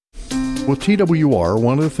With TWR,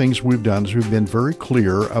 one of the things we've done is we've been very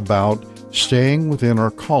clear about staying within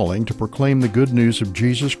our calling to proclaim the good news of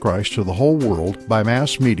Jesus Christ to the whole world by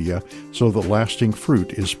mass media so that lasting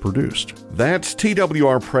fruit is produced. That's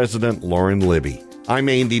TWR President Lauren Libby. I'm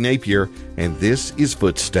Andy Napier, and this is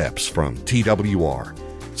Footsteps from TWR.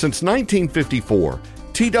 Since 1954,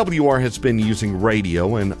 TWR has been using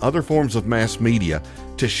radio and other forms of mass media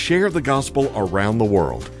to share the gospel around the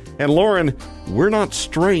world. And Lauren, we're not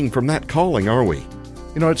straying from that calling, are we?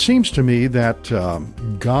 You know, it seems to me that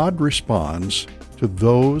God responds to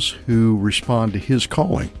those who respond to His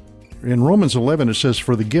calling. In Romans 11, it says,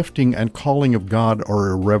 "For the gifting and calling of God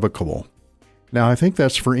are irrevocable." Now, I think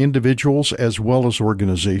that's for individuals as well as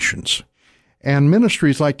organizations. And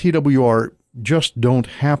ministries like TWR just don't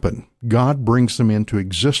happen. God brings them into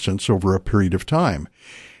existence over a period of time.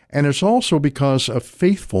 And it's also because of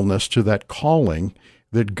faithfulness to that calling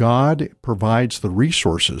that God provides the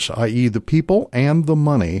resources, i.e. the people and the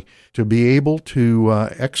money, to be able to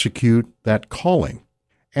execute that calling.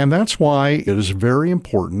 And that's why it is very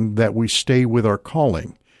important that we stay with our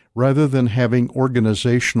calling rather than having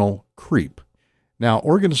organizational creep. Now,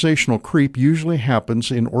 organizational creep usually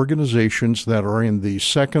happens in organizations that are in the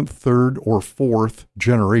second, third, or fourth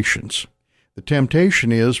generations. The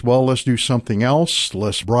temptation is, well, let's do something else.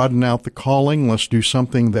 Let's broaden out the calling. Let's do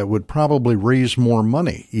something that would probably raise more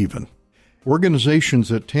money even. Organizations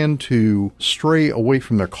that tend to stray away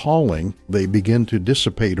from their calling, they begin to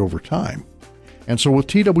dissipate over time. And so with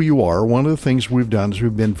TWR, one of the things we've done is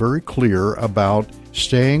we've been very clear about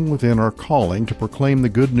staying within our calling to proclaim the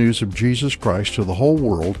good news of Jesus Christ to the whole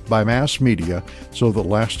world by mass media so that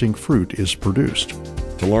lasting fruit is produced.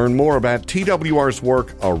 To learn more about TWR's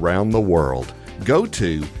work around the world, go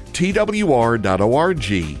to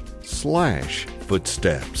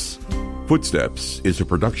twr.org/footsteps. Footsteps is a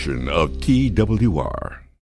production of TWR.